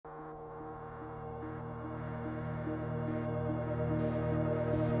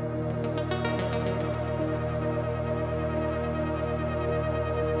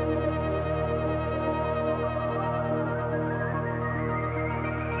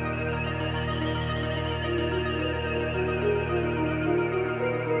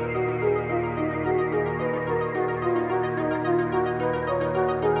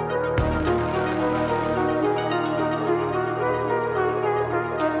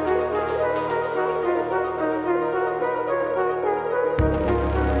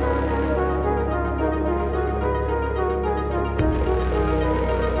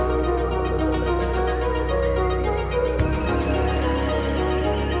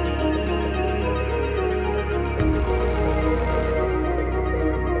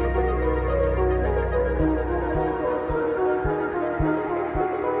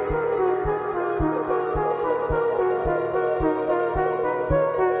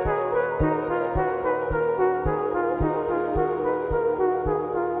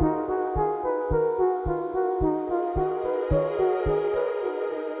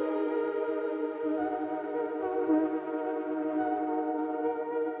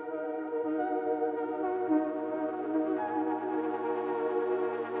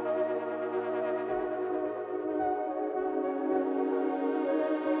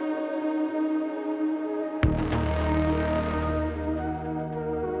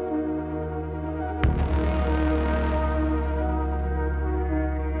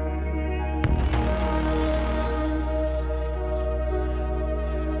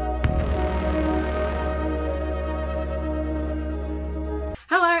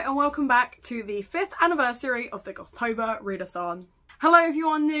and welcome back to the 5th anniversary of the Gothtober Readathon. Hello if you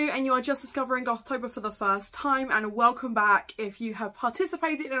are new and you are just discovering Gothtober for the first time, and welcome back if you have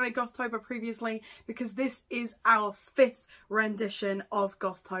participated in a Gothtober previously, because this is our 5th rendition of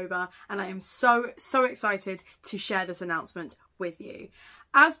Gothtober and I am so excited to share this announcement with you.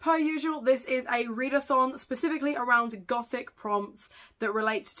 As per usual, this is a readathon specifically around Gothic prompts that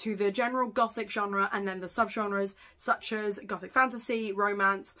relate to the general Gothic genre and then the subgenres such as Gothic fantasy,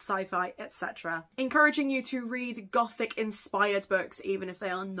 romance, sci-fi, etc. Encouraging you to read Gothic inspired books even if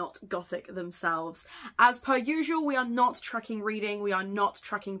they are not Gothic themselves. As per usual, we are not tracking reading, we are not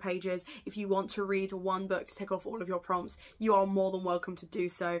tracking pages. If you want to read one book to tick off all of your prompts, you are more than welcome to do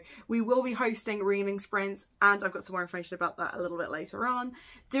so. We will be hosting reading sprints, and I've got some more information about that a little bit later on,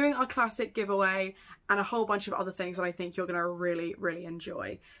 doing our classic giveaway and a whole bunch of other things that I think you're going to really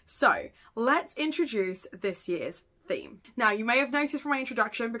enjoy. So let's introduce this year's theme. Now, you may have noticed from my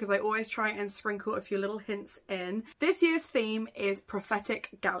introduction, because I always try and sprinkle a few little hints in, this year's theme is prophetic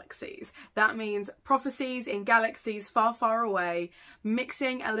galaxies. That means prophecies in galaxies far away,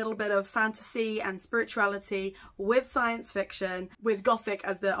 mixing a little bit of fantasy and spirituality with science fiction, with Gothic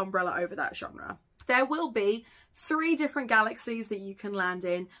as the umbrella over that genre. There will be 3 different galaxies that you can land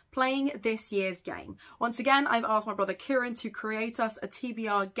in playing this year's game. Once again, I've asked my brother Kieran to create us a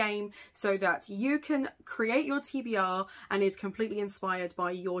TBR game so that you can create your TBR and is completely inspired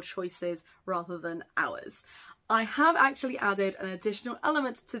by your choices rather than ours. I have actually added an additional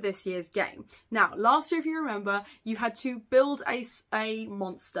element to this year's game. Now, last year, if you remember, you had to build a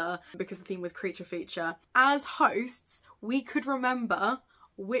monster because the theme was creature feature. As hosts, we could remember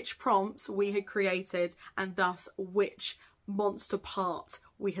which prompts we had created and thus which monster part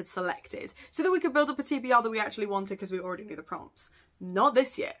we had selected, so that we could build up a TBR that we actually wanted because we already knew the prompts. Not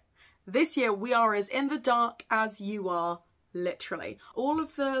this year. This year we are as in the dark as you are, literally. All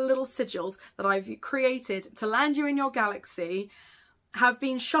of the little sigils that I've created to land you in your galaxy have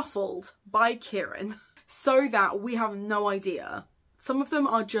been shuffled by Kieran so that we have no idea. Some of them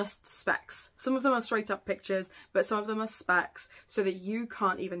are just specs. Some of them are straight up pictures, but some of them are specs so that you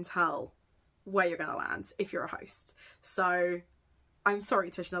can't even tell where you're going to land if you're a host. So I'm sorry,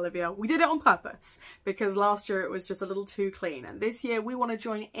 Tish and Olivia. We did it on purpose because last year it was just a little too clean. And this year we want to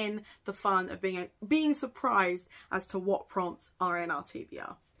join in the fun of being surprised as to what prompts are in our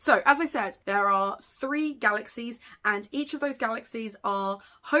TBR. So, as I said, there are 3 galaxies, and each of those galaxies are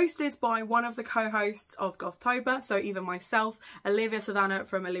hosted by one of the co-hosts of Gothtober, so either myself, Olivia Savannah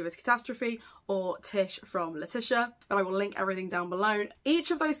from Olivia's Catastrophe, or Tish from Letitia, but I will link everything down below.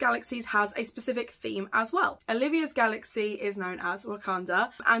 Each of those galaxies has a specific theme as well. Olivia's galaxy is known as Wakanda,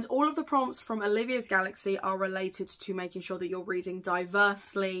 and all of the prompts from Olivia's galaxy are related to making sure that you're reading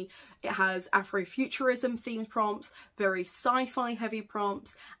diversely. It has Afrofuturism themed prompts, very sci-fi heavy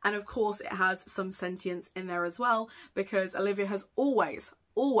prompts, and of course it has some sentience in there as well, because Olivia has always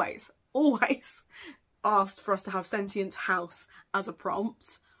asked for us to have sentient house as a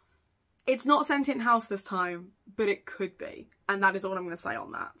prompt. It's not Sentient House this time, but it could be. And that is all I'm going to say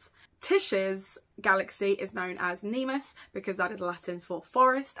on that. Tish's galaxy is known as Nemus because that is Latin for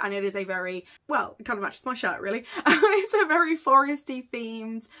forest, and it is a very, well, it kind of matches my shirt really. It's a very foresty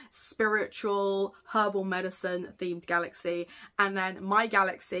themed, spiritual, herbal medicine themed galaxy. And then my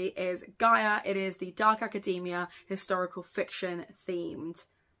galaxy is Gaia. It is the dark academia, historical fiction themed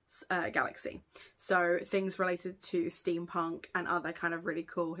galaxy. So things related to steampunk and other kind of really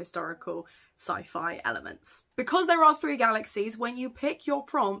cool historical sci-fi elements. Because there are 3 galaxies, when you pick your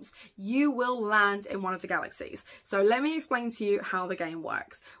prompts, you will land in one of the galaxies. So let me explain to you how the game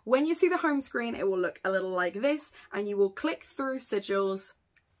works. When you see the home screen, it will look a little like this, and you will click through sigils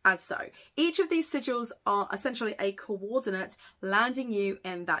as so. Each of these sigils are essentially a coordinate landing you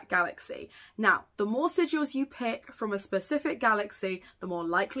in that galaxy. Now, the more sigils you pick from a specific galaxy, the more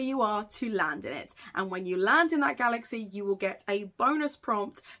likely you are to land in it. And when you land in that galaxy, you will get a bonus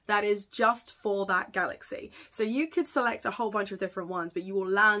prompt that is just for that galaxy. So you could select a whole bunch of different ones, but you will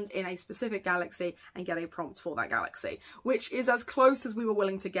land in a specific galaxy and get a prompt for that galaxy, which is as close as we were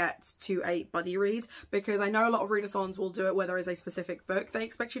willing to get to a buddy read, because I know a lot of readathons will do it where there is a specific book they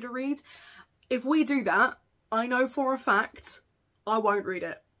expect you to read. If we do that, I know for a fact I won't read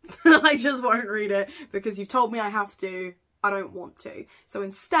it. I just won't read it because you've told me I have to. I don't want to. So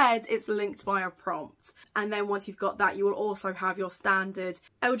instead it's linked by a prompt. And then once you've got that, you will also have your standard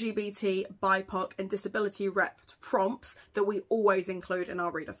LGBT, BIPOC and disability rep prompts that we always include in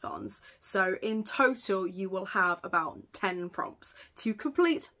our readathons. So in total you will have about 10 prompts to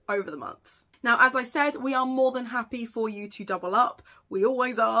complete over the month. Now, as I said, we are more than happy for you to double up. We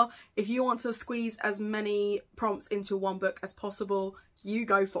always are. If you want to squeeze as many prompts into one book as possible, you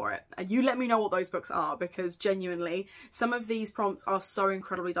go for it. And you let me know what those books are, because genuinely, some of these prompts are so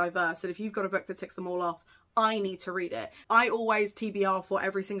incredibly diverse that if you've got a book that ticks them all off, I need to read it. I always TBR for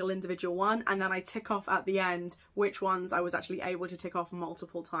every single individual one, and then I tick off at the end which ones I was actually able to tick off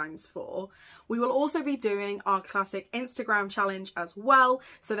multiple times for. We will also be doing our classic Instagram challenge as well.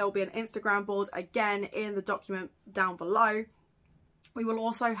 So there will be an Instagram board again in the document down below. We will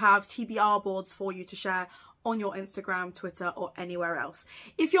also have TBR boards for you to share on your Instagram, Twitter, or anywhere else.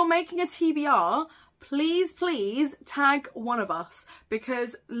 If you're making a TBR, please tag one of us,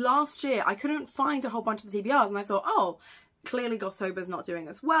 because last year I couldn't find a whole bunch of TBRs and I thought, oh, clearly Gothtober's not doing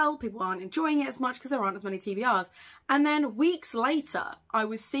as well, people aren't enjoying it as much because there aren't as many TBRs. And then weeks later I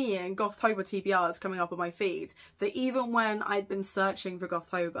was seeing Gothtober TBRs coming up on my feed that even when I'd been searching for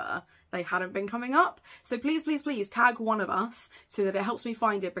Gothtober, they hadn't been coming up. So please tag one of us so that it helps me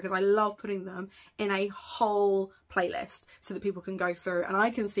find it, because I love putting them in a whole playlist so that people can go through and I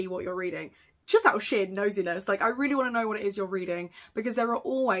can see what you're reading. Just out of sheer nosiness, like I really want to know what it is you're reading, because there are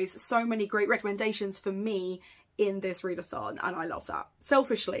always so many great recommendations for me in this readathon, and I love that.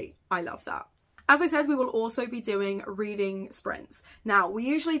 Selfishly, I love that. As I said, we will also be doing reading sprints. Now, we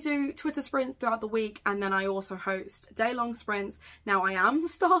usually do Twitter sprints throughout the week, and then I also host day-long sprints. Now, I am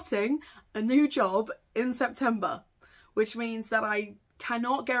starting a new job in September, which means that I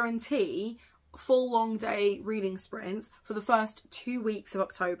cannot guarantee full long day reading sprints for the first 2 weeks of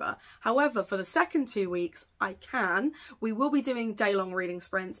October. However, for the second 2 weeks, I can. We will be doing day-long reading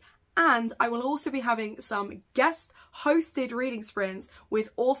sprints, and I will also be having some guest hosted reading sprints with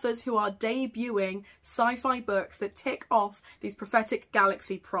authors who are debuting sci-fi books that tick off these prophetic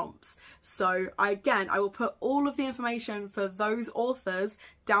galaxy prompts. So again, I will put all of the information for those authors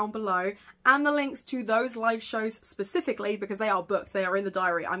down below, and the links to those live shows specifically, because they are booked, they are in the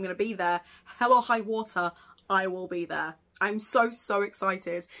diary. I'm going to be there. Hell or high water, I will be there. I'm so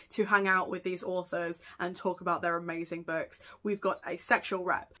excited to hang out with these authors and talk about their amazing books. We've got a sexual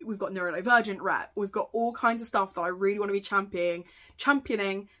rep, we've got neurodivergent rep, we've got all kinds of stuff that I really want to be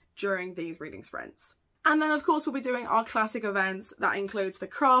championing during these reading sprints. And then of course we'll be doing our classic events. That includes the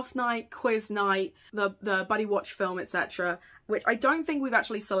craft night, quiz night, the buddy watch film, etc. Which I don't think we've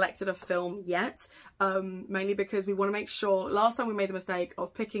actually selected a film yet, mainly because we want to make sure. Last time we made the mistake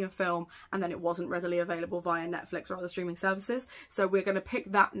of picking a film and then it wasn't readily available via Netflix or other streaming services. So we're going to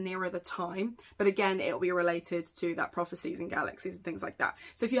pick that nearer the time. But again, it'll be related to that prophecies and galaxies and things like that.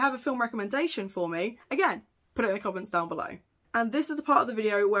 So if you have a film recommendation for me, again, put it in the comments down below. And this is the part of the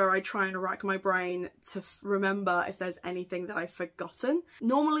video where I try and rack my brain to remember if there's anything that I've forgotten.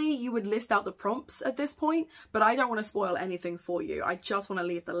 Normally you would list out the prompts at this point, but I don't want to spoil anything for you. I just want to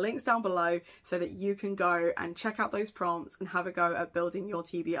leave the links down below so that you can go and check out those prompts and have a go at building your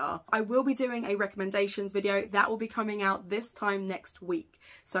TBR. I will be doing a recommendations video that will be coming out this time next week.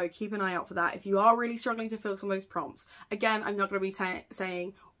 So keep an eye out for that if you are really struggling to fill some of those prompts. Again, I'm not going to be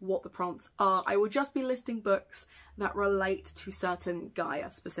saying what the prompts are. I will just be listing books that relate to certain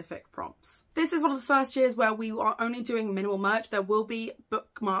Gaia specific prompts. This is one of the first years where we are only doing minimal merch. There will be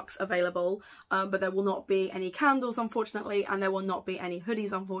bookmarks available, but there will not be any candles, unfortunately, and there will not be any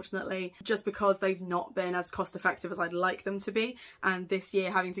hoodies, unfortunately, just because they've not been as cost effective as I'd like them to be. And this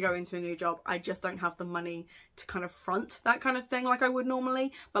year, having to go into a new job, I just don't have the money to kind of front that kind of thing like I would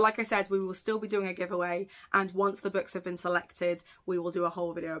normally. But like I said, we will still be doing a giveaway, and once the books have been selected, we will do a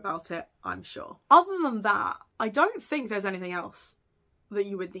whole video about it, I'm sure. Other than that, I don't think there's anything else that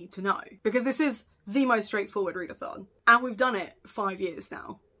you would need to know, because this is the most straightforward readathon, and we've done it 5 years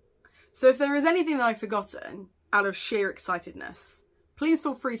now. So if there is anything that I've forgotten out of sheer excitedness, please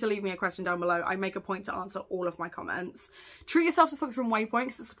feel free to leave me a question down below. I make a point to answer all of my comments. Treat yourself to something from Waypoint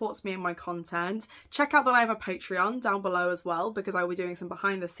because it supports me and my content. Check out that I have a Patreon down below as well, because I will be doing some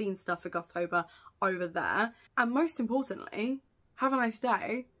behind the scenes stuff for Gothtober over there. And most importantly, have a nice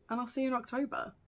day, and I'll see you in October.